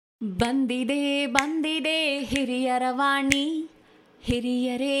ಬಂದಿದೆ ಬಂದಿದೆ ಹಿರಿಯರ ವಾಣಿ,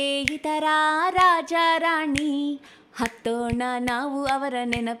 ಹಿರಿಯರೇ ಇತರ ರಾಜ ರಾಣಿ. ಹತ್ತೋಣ ನಾವು ಅವರ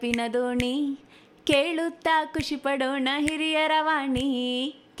ನೆನಪಿನ ದೋಣಿ, ಕೇಳುತ್ತಾ ಖುಷಿ ಪಡೋಣ ಹಿರಿಯರ ವಾಣಿ.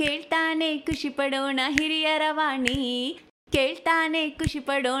 ಕೇಳ್ತಾನೆ ಖುಷಿ ಪಡೋಣ ಹಿರಿಯರ ವಾಣಿ, ಕೇಳ್ತಾನೆ ಖುಷಿ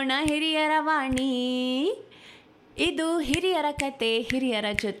ಪಡೋಣ ಹಿರಿಯರ ವಾಣಿ. ಇದು ಹಿರಿಯರ ಕತೆ ಹಿರಿಯರ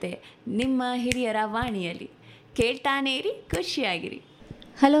ಜೊತೆ, ನಿಮ್ಮ ಹಿರಿಯರ ವಾಣಿಯಲ್ಲಿ. ಕೇಳ್ತಾನೆ ಇರಿ, ಖುಷಿಯಾಗಿರಿ.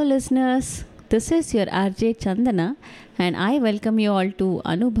 Hello listeners, this is your RJ Chandana and I welcome you all to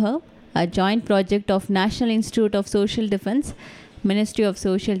Anubhav, a joint project of National Institute of Social Defence, Ministry of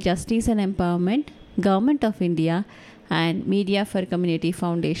Social Justice and Empowerment, Government of India and Media for Community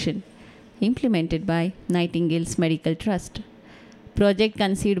Foundation, implemented by Nightingale's Medical Trust. Project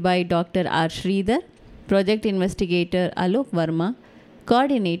conceived by Dr. R. Sridhar, Project Investigator Alok Verma,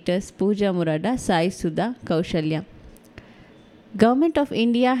 Coordinators Pooja Murada, Sai Sudha, Kaushalya. Government of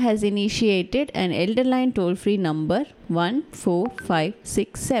India has initiated an Elderline toll-free number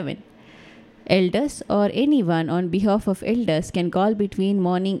 14567. Elders or anyone on behalf of elders can call between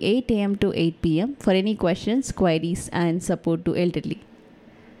morning 8 a.m. to 8 p.m. for any questions, queries and support to elderly.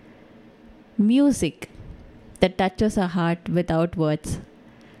 Music that touches our heart without words.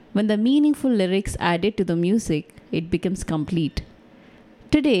 When the meaningful lyrics added to the music, it becomes complete.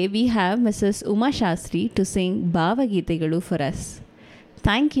 Today we have Mrs. Uma Shastri to sing Bhavagitegalu for us.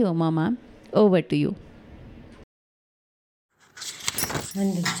 Thank you, Uma ma'am. Over to you.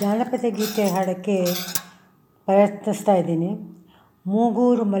 ಒಂದು ಜಾನಪದ ಗೀತೆ ಹಾಡೋಕ್ಕೆ ಪ್ರಯತ್ನಿಸ್ತಾ ಇದ್ದೀನಿ.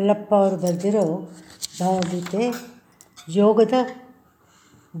 ಮೂಗೂರು ಮಲ್ಲಪ್ಪ ಅವರು ಬರೆದಿರೋ ಭಾವಗೀತೆ ಯೋಗದ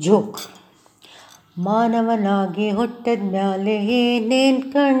joke. ಮಾನವನಾಗಿ ಹುಟ್ಟಿದ ಮ್ಯಾಲೆ ಏನೇನು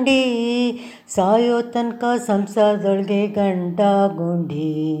ಕಂಡಿ, ಸಾಯೋ ತನಕ ಸಂಸಾರದೊಳಗೆ ಗಂಡ ಗುಂಡಿ,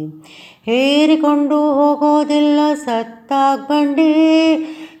 ಹೇರಿಕೊಂಡು ಹೋಗೋದಿಲ್ಲ ಸತ್ತಾಗ ಬಂಡಿ,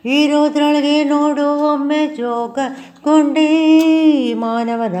 ಇರೋದ್ರೊಳಗೆ ನೋಡು ಒಮ್ಮೆ ಜೋಗ ಕೊಂಡಿ.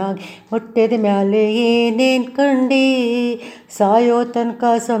 ಮಾನವನಾಗಿ ಹುಟ್ಟಿದ ಮ್ಯಾಲೆ ಏನೇನು ಕಂಡಿ, ಸಾಯೋ ತನಕ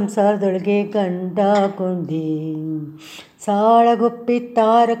ಸಂಸಾರದೊಳಗೆ ಗಂಡ ಗುಂಡಿ. ಸಾಳಗುಪ್ಪಿ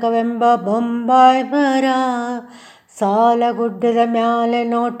ತಾರಕವೆಂಬ ಬೊಂಬಾಯಿ ಮರ, ಸಾಲಗುಡ್ಡದ ಮ್ಯಾಲೆ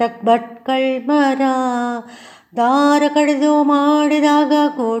ನೋಟಕ್ಕೆ ಭಟ್ಕಳ ಮರ, ದಾರ ಕಡಿದು ಮಾಡಿದಾಗ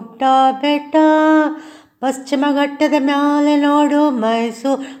ಗುಡ್ಡ ಬೆಟ್ಟ, ಪಶ್ಚಿಮ ಘಟ್ಟದ ಮ್ಯಾಲೆ ನೋಡು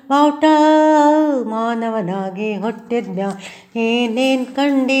ಮೈಸೂರು ಬಾವುಟ. ಮಾನವನಾಗಿ ಹುಟ್ಟಿದ ಮ್ಯಾಲೆ ಏನೇನು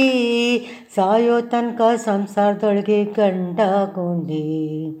ಕಂಡಿ, ಸಾಯೋ ತನಕ ಸಂಸಾರದೊಳಗೆ ಗಂಡ ಗುಂಡಿ.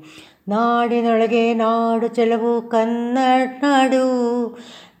 ನಾಡಿನೊಳಗೆ ನಾಡು ಚೆಲುವು ಕನ್ನಡ ನಾಡು,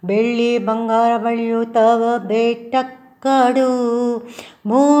 ಬೆಳ್ಳಿ ಬಂಗಾರ ಬಳಿಯುತ್ತವ ಬೇಟಕ್ಕಾಡು,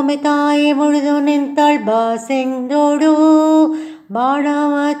 ಭೂಮಿ ತಾಯಿ ಮುಡಿದು ನಿಂತಾಳ್ ಬಾಸಿಂಗೋಡು,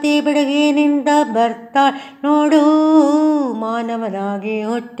 ಬಾಣಾವತಿ ಬೆಡಗಿನಿಂದ ಬರ್ತಾಳ್ ನೋಡು. ಮಾನವನಾಗಿ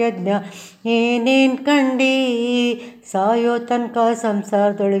ಹುಟ್ಟಿದ ಏನೇನು ಕಂಡಿ, ಸಾಯೋ ತನಕ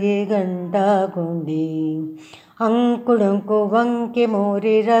ಸಂಸಾರದೊಳಗೆ ಗಂಡ ಗುಂಡಿ. ಅಂಕುಡೊಂಕು ವಂಕೆ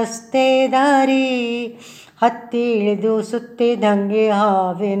ಮೋರಿ ರಸ್ತೆ ದಾರಿ, ಹತ್ತಿ ಇಳಿದು ಸುತ್ತಿದಂಗೆ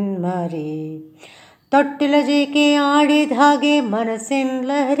ಹಾವಿನ ಮರಿ, ತೊಟ್ಟಿಲ ಜೀಕೆ ಆಡಿದ ಹಾಗೆ ಮನಸ್ಸಿನ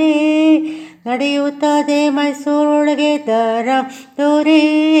ಲಹರಿ, ನಡೆಯುತ್ತದೆ ಮೈಸೂರೊಳಗೆ ದರ ದೋರಿ.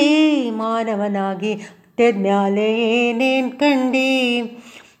 ಮಾನವನಾಗಿ ಹುಟ್ಟಿದ ಮ್ಯಾಲೆ ಏನೇನು ಕಂಡಿ,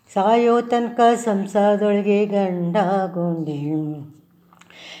 ಸಾಯೋ ತನಕ ಸಂಸಾರದೊಳಗೆ ಗಂಡ ಗುಂಡಿ.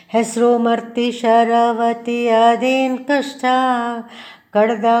 ಹೆಸರು ಮರ್ತಿ ಶರಾವತಿ ಅದೇನು ಕಷ್ಟ,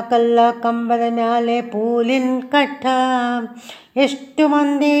 ಕಡ್ದ ಕಲ್ಲ ಕಂಬದ ಮ್ಯಾಲೆ ಪೂಲಿನ ಕಟ್ಟ, ಎಷ್ಟು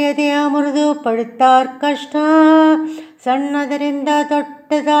ಮಂದಿ ಎದೆಯ ಮುರಿದು ಪಡ್ತಾರ ಕಷ್ಟ, ಸಣ್ಣದರಿಂದ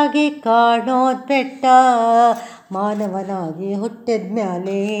ದೊಡ್ಡದಾಗಿ ಕಾಣೋದ್ ಬೆಟ್ಟ. ಮಾನವನಾಗಿ ಹುಟ್ಟಿದ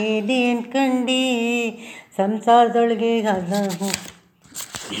ಮ್ಯಾಲೆ ಏನೇನು ಕಂಡಿ, ಸಂಸಾರದೊಳಗೆ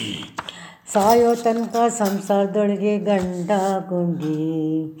ಸಾಯೋ ತನಕ ಸಂಸಾರದೊಳಗೆ ಗಂಡ ಗುಂಡಿ.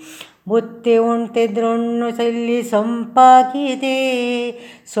 ಬುತ್ತಿ ಉಣ್ತಿದ್ರುಣ್ಣು ಇಲ್ಲಿ ಸೊಂಪಾಗಿದೆ,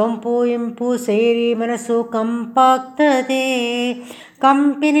 ಸೊಂಪು ಇಂಪು ಸೇರಿ ಮನಸ್ಸು ಕಂಪಾಗ್ತದೆ,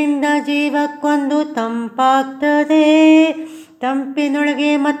 ಕಂಪಿನಿಂದ ಜೀವಕ್ಕೊಂದು ತಂಪಾಗ್ತದೆ,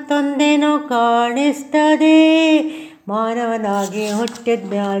 ತಂಪಿನೊಳಗೆ ಮತ್ತೊಂದೇನೋ ಕಾಣಿಸ್ತದೆ. ಮಾನವನಾಗಿ ಹುಟ್ಟಿದ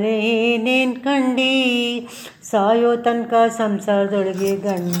ಮ್ಯಾಲೆ ಏನೇನು ಕಂಡಿ, ಸಾಯೋ ತನಕ ಸಂಸಾರದೊಳಗೆ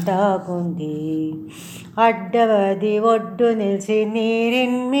ಗಂಡ ಗುಂಡಿ. ಅಡ್ಡವದಿ ಒಡ್ಡು ನಿಲ್ಲಿಸಿ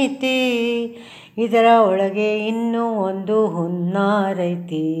ನೀರಿನ ಮಿತಿ, ಇದರ ಒಳಗೆ ಇನ್ನೂ ಒಂದು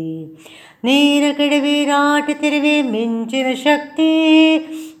ಹುನ್ನಾರೈತಿ, ನೀರ ಕಡೆ ವಿರಾಟ ತಿರುವಿ ಮಿಂಚಿನ ಶಕ್ತಿ,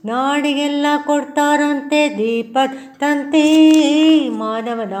 ನಾಡಿಗೆಲ್ಲ ಕೊಡ್ತಾರಂತೆ ದೀಪದ ತಂತಿ.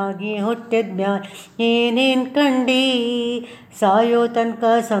 ಮಾನವನಾಗಿ ಹುಟ್ಟಿದ ಮ್ಯಾಲೆ ಏನೇನು ಕಂಡಿ, ಸಾಯೋ ತನಕ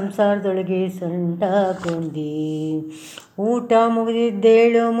ಸಂಸಾರದೊಳಗೆ ಸಂಟಾಕೊಂಡಿ. ಊಟ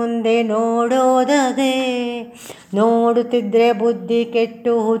ಮುಗಿದಿದ್ದೇಳು ಮುಂದೆ ನೋಡೋದದೆ, ನೋಡುತ್ತಿದ್ದರೆ ಬುದ್ಧಿ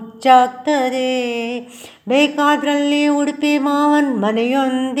ಕೆಟ್ಟು ಹುಚ್ಚಾಗ್ತದೆ. ಬೇಕಾದ್ರಲ್ಲಿ ಉಡುಪಿ ಮಾವನ್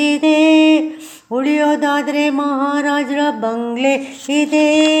ಮನೆಯೊಂದಿದೆ, ಉಳಿಯೋದಾದರೆ ಮಹಾರಾಜರ ಬಂಗ್ಲೆ ಇದೆ.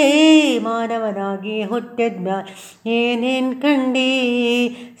 ಮಾನವನಾಗಿ ಹುಟ್ಟಿದ್ಮ್ಯಾಲ ಏನೇನು ಕಂಡಿ,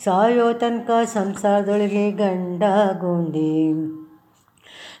 ಸಾಯೋ ತನಕ ಸಂಸಾರದೊಳಗೆ ಗಂಡಗೊಂಡಿ.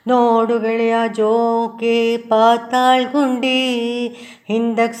 ನೋಡು ಗೆಳೆಯ ಜೋಕೆ ಪಾತಾಳ್ಗುಂಡಿ,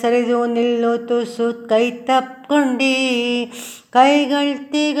 ಹಿಂದಕ್ಕೆ ಸರಿದು ನಿಲ್ಲು ತುಸು ಕೈ ತಪ್ಕೊಂಡಿ. ಕೈಗಳು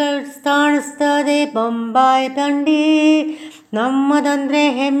ಕಾಣಿಸ್ತದೆ ಬೊಂಬಾಯಿ ಬಂಡಿ, ನಮ್ಮದಂದ್ರೆ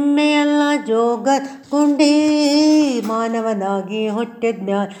ಹೆಮ್ಮೆಯಲ್ಲ ಜೋಗದ ಗುಂಡಿ. ಮಾನವನಾಗಿ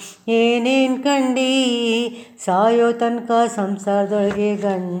ಹುಟ್ಟಿದ್ಮ್ಯಾಲ ಏನೇನು ಕಂಡಿ, ಸಾಯೋ ತನಕ ಸಂಸಾರದೊಳಗೆ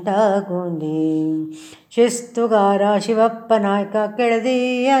ಗಂಡಗೊಂಡಿ. ಶಿಸ್ತುಗಾರ ಶಿವಪ್ಪ ನಾಯ್ಕ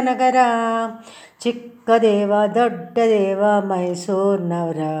ಕೆಳದಿಯ ನಗರ, ಚಿಕ್ಕ ದೇವ ದೊಡ್ಡ ದೇವ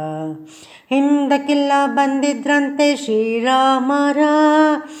ಮೈಸೂರಿನವರ. ಹಿಂದಕ್ಕಿಲ್ಲ ಬಂದಿದ್ರಂತೆ ಶ್ರೀರಾಮರ,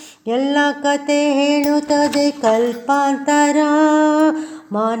 ಎಲ್ಲ ಕತೆ ಹೇಳುತ್ತದೆ ಕಲ್ಪಾಂತರ.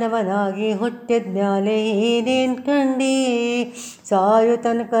 ಮಾನವನಾಗಿ ಹುಟ್ಟಿದ್ಮ್ಯಾಲೆ ಏನೇನು ಕಂಡಿ, ಸಾಯೋ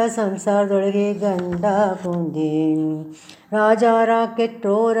ತನಕ ಸಂಸಾರದೊಳಗೆ ಗಂಡಗೊಂಡಿ. ರಾಜ ರಾಕೆಟ್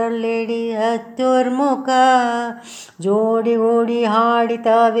ರೋರರ್ ಲೇಡಿ ಹತ್ತುರ್ಮುಖ, ಜೋಡಿ ಓಡಿ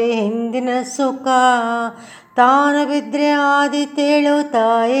ಹಾಡಿತಾವೆ ಹಿಂದಿನ ಸುಖ. ತಾನು ಬಿದ್ದರೆ ಆದಿತೇಳು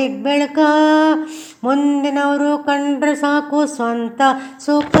ತಾಯಿಗೆ ಬೆಳಕ, ಮುಂದಿನವರು ಕಂಡ್ರೆ ಸಾಕು ಸ್ವಂತ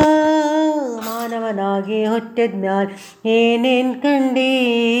ಸುಖ. ಮಾನವನಾಗಿ ಹುಟ್ಟಿದ್ಮ್ಯಾಲ ಏನೇನು ಕಂಡಿ,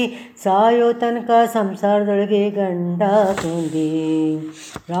 ಸಾಯೋ ತನಕ ಸಂಸಾರದೊಳಗೆ ಗಂಡಗೊಂಡಿ.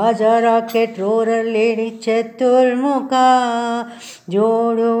 ರಾಜ ರಾಕೆಟ್ ರೋರರ್ ಲೇಡಿ ಚತುರ್ಮುಖ,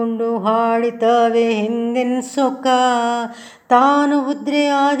 ಜೋಡು ಉಂಡು ಹಾಡಿತವೆ ಹಿಂದಿನ ಸುಖ. ತಾನು ಉದ್ರೆ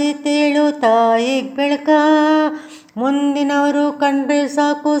ಆದಿತೇಳು ತಾಯಿಗೆ ಬೆಳಕ, ಮುಂದಿನವರು ಕಂಡ್ರೆ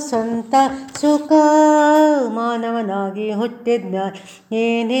ಸಾಕು ಸ್ವಂತ ಸುಖ. ಮಾನವನಾಗಿ ಹುಟ್ಟಿದ್ಮ್ಯಾಲ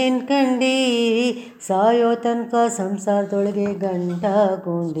ಏನೇನು ಕಂಡಿ, ಸಾಯೋ ತನಕ ಸಂಸಾರದೊಳಗೆ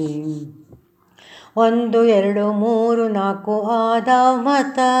ಗಂಡಗೊಂಡಿ. 1 2 3 4 ಆದಾವ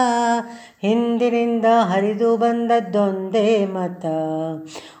ಮತ, ಹಿಂದಿನಿಂದ ಹರಿದು ಬಂದದ್ದೊಂದೇ ಮತ.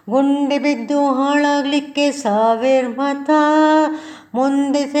 ಗುಂಡಿ ಬಿದ್ದು ಹಾಳಾಗಲಿಕ್ಕೆ 1000 ಮತ,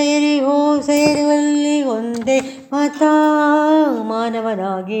 ಮುಂದೆ ಸೇರುವಲ್ಲಿ ಒಂದೇ ಮತ.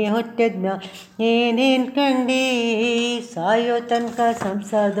 ಮಾನವನಾಗಿ ಹುಟ್ಟಿದ್ಮ್ಯಾಲ ಏನೇನು ಕಂಡಿ, ಸಾಯೋ ತನಕ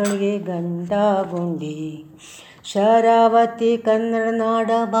ಸಂಸಾರದೊಳಗೆ ಗಂಡಗೊಂಡಿ. ಶರಾವತಿ ಕನ್ನಡ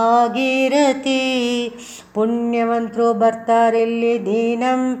ನಾಡ ಭಾಗೀರಥಿ, ಪುಣ್ಯವಂತರು ಬರ್ತಾರಿಲ್ಲಿ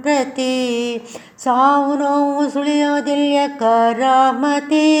ದಿನಂಪ್ರತಿ. ಸಾವು ನೋವು ಸುಳಿಯೋದಿಲ್ಲ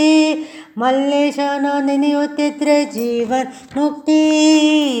ಕರಾಮತಿ, ಮಲ್ಲೇಶನ ನೆನೆಯುತ್ತಿದ್ರೆ ಜೀವನ್ ಮುಕ್ತಿ.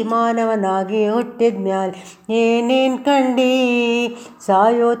 ಮಾನವನಾಗಿ ಹುಟ್ಟಿದ್ಮ್ಯಾಲ ಏನೇನು ಕಂಡಿ,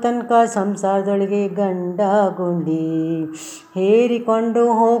 ಸಾಯೋ ತನಕ ಸಂಸಾರದೊಳಗೆ ಗಂಡಗೊಂಡಿ. ಹೇರಿಕೊಂಡು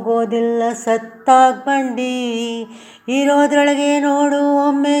ಹೋಗೋದಿಲ್ಲ ಸತ್ತಾಗ ಬಂಡಿ, ಇರೋದ್ರೊಳಗೆ ನೋಡು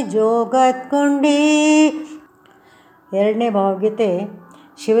ಒಮ್ಮೆ ಜೋಗತ್ಕೊಂಡಿ. 2ನೇ ಭಾವಗೀತೆ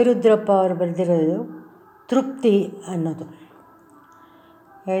ಶಿವರುದ್ರಪ್ಪ ಅವರು ಬರೆದಿರೋದು, ತೃಪ್ತಿ ಅನ್ನೋದು.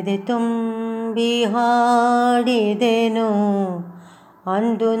 ಎದೆ ತುಂಬಿ ಹಾಡಿದೆನು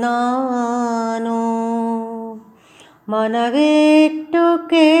ಅಂದು ನಾನು, ಮನವಿಟ್ಟು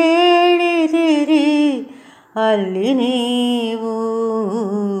ಕೇಳಿದಿರಿ ಅಲ್ಲಿ ನೀವು.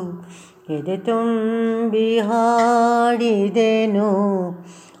 ಎದೆ ತುಂಬಿ ಹಾಡಿದೆನು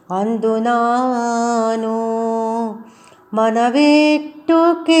ಅಂದು ನಾನು, ಮನವಿಟ್ಟು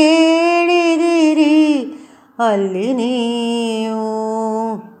ಕೇಳಿದಿರಿ ಅಲ್ಲಿ ನೀವು.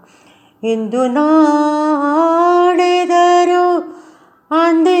 ಇಂದು ನಾಡಿದರು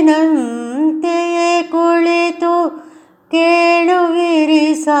ಅಂದಿನಂತೆಯೇ ಕುಳಿತು ಕೇಳುವಿರಿ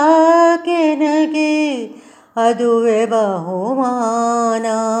ಸಾಕೆನಗೆ, ಅದುವೇ ಬಹುಮಾನ.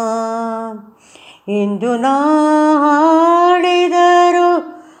 ಇಂದು ನಾಡಿದರು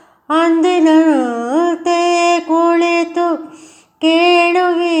ಅಂದಿನಂತೆಯೇ ಕುಳಿತು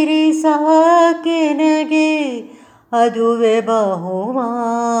ಕೇಳುವಿರಿ ಸಾಕೆನಗೆ, ಅದುವೇ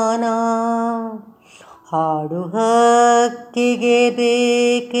ಬಹುಮಾನ. ಹಾಡು ಹಕ್ಕಿಗೆ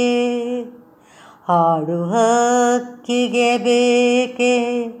ಬೇಕೆ, ಹಾಡು ಹಕ್ಕಿಗೆ ಬೇಕೆ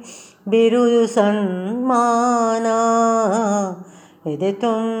ಬಿರುದು ಸನ್ಮಾನ. ಎದೆ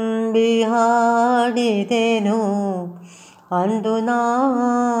ತುಂಬಿ ಹಾಡಿದೆನು ಅಂದು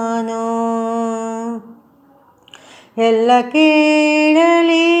ನಾನು, ಎಲ್ಲ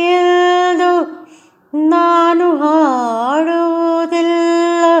ಕೇಳಲಿ ಎಂದು ನಾನು ಹಾಡುವುದಿಲ್ಲ,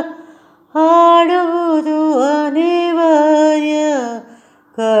 ಹಾಡುವುದು ಅನಿವಾರ್ಯ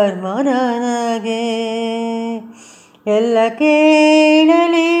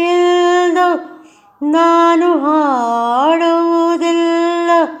ನಾನು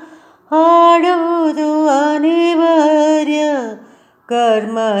ಹಾಡುವುದಿಲ್ಲ, ಹಾಡುವುದು ಅನಿವಾರ್ಯ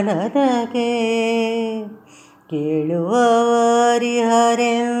ಕರ್ಮ ನನಗೆ.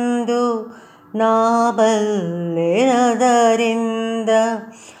 ಕೇಳುವವರಿಹರೆಂದು ನಾ ಬಲ್ಲೆನದರಿಂದ,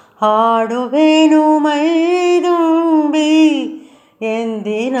 ಹಾಡುವೆನು ಮೈದುಂಬಿ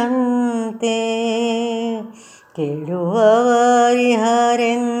ಎಂದಿನಂತೆ.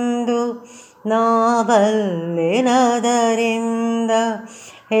 ಕೇಳುವವರಿಹರೆಂದು ನಾ ಬಲ್ಲೆನದರಿಂದ,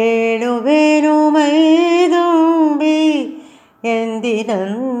 ಹೇಳುವೆನು ಮೈದುಂಬಿ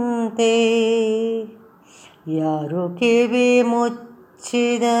ಎಂದಿನಂತೆ. ಯಾರು ಕಿವಿ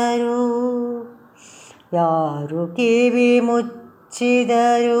ಮುಚ್ಚಿದರು, ಯಾರು ಕಿವಿ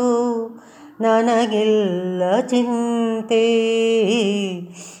ಮುಚ್ಚಿದರು, ನನಗಿಲ್ಲ ಚಿಂತೆ.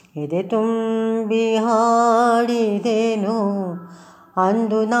 ಎದೆ ತುಂಬಿ ಹಾಡಿದೆನು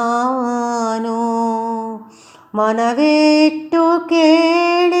ಅಂದು ನಾನು, ಮನವಿಟ್ಟು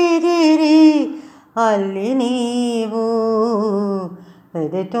ಕೇಳಿದಿರಿ ಅಲ್ಲಿ ನೀವು.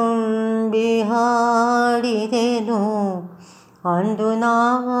 ಎದೆ ತುಂಬಿ ಹಾಡಿದೆನು ಅಂದು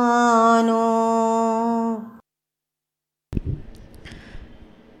ನಾನು.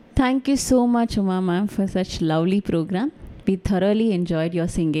 Thank you so much, Uma ma'am, for such lovely program. We thoroughly enjoyed your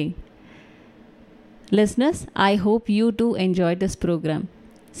singing. Listeners, I hope you too enjoyed this program.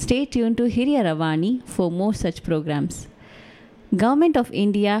 Stay tuned to Hiriya Ravani for more such programs. Government of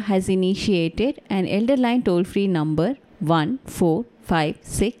India has initiated an Elderline toll-free number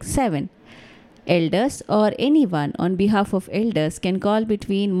 14567. Elders or anyone on behalf of elders can call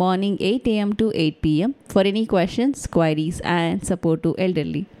between morning 8 a.m. to 8 p.m. for any questions, queries and support to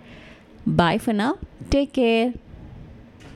elderly. Bye for now. Take care.